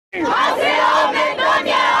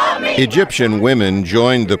Egyptian women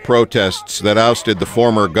joined the protests that ousted the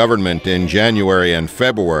former government in January and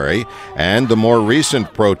February, and the more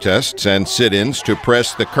recent protests and sit-ins to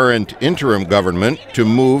press the current interim government to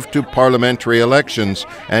move to parliamentary elections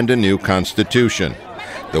and a new constitution.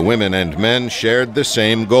 The women and men shared the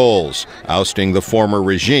same goals, ousting the former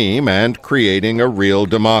regime and creating a real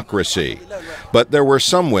democracy. But there were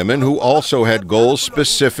some women who also had goals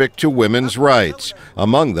specific to women's rights.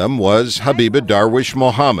 Among them was Habiba Darwish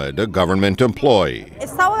Mohammed, a government employee.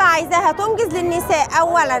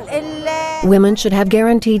 Women should have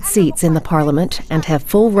guaranteed seats in the parliament and have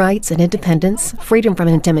full rights and independence, freedom from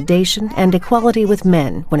intimidation, and equality with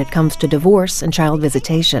men when it comes to divorce and child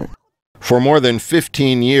visitation. For more than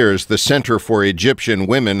 15 years, the Center for Egyptian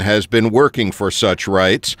Women has been working for such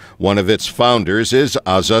rights. One of its founders is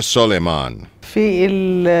Azza Soleiman.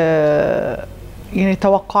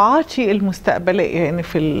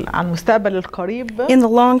 In the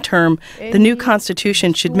long term, the new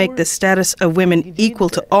constitution should make the status of women equal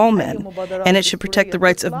to all men, and it should protect the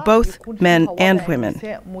rights of both men and women.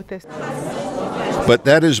 But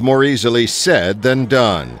that is more easily said than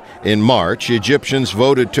done. In March, Egyptians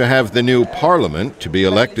voted to have the new parliament, to be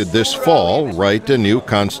elected this fall, write a new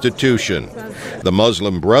constitution. The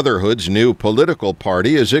Muslim Brotherhood's new political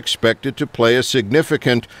party is expected to play a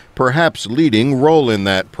significant, perhaps leading role in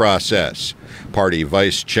that process. Party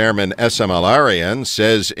Vice Chairman Essam Al-Arian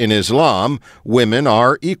says in Islam, women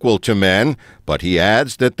are equal to men, but he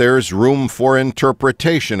adds that there's room for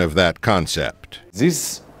interpretation of that concept.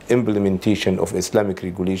 This implementation of Islamic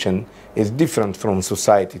regulation is different from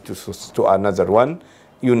society to another one.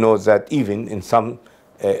 You know that even in some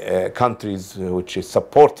countries which is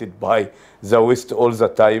supported by the West all the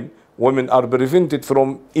time, women are prevented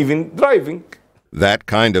from even driving. That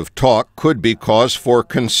kind of talk could be cause for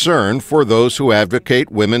concern for those who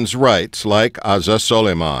advocate women's rights, like Azza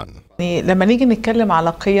Soleiman.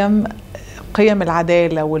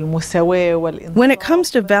 When it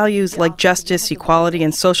comes to values like justice, equality,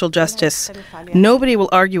 and social justice, nobody will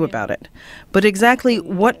argue about it. But exactly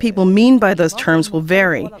what people mean by those terms will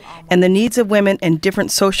vary, and the needs of women in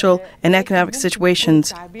different social and economic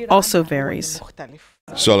situations also varies.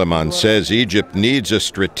 Soleiman says Egypt needs a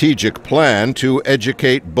strategic plan to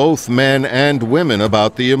educate both men and women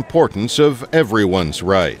about the importance of everyone's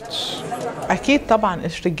rights. Of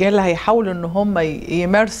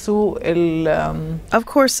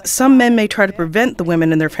course, some men may try to prevent the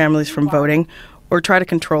women and their families from voting or try to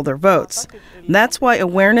control their votes. That's why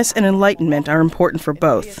awareness and enlightenment are important for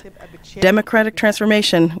both. Democratic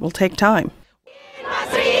transformation will take time.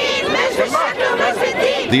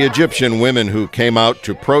 The Egyptian women who came out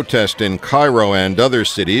to protest in Cairo and other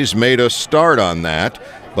cities made a start on that,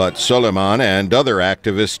 but Soleiman and other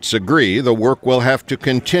activists agree the work will have to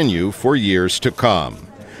continue for years to come.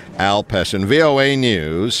 Pessin, VOA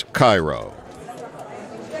News, Cairo.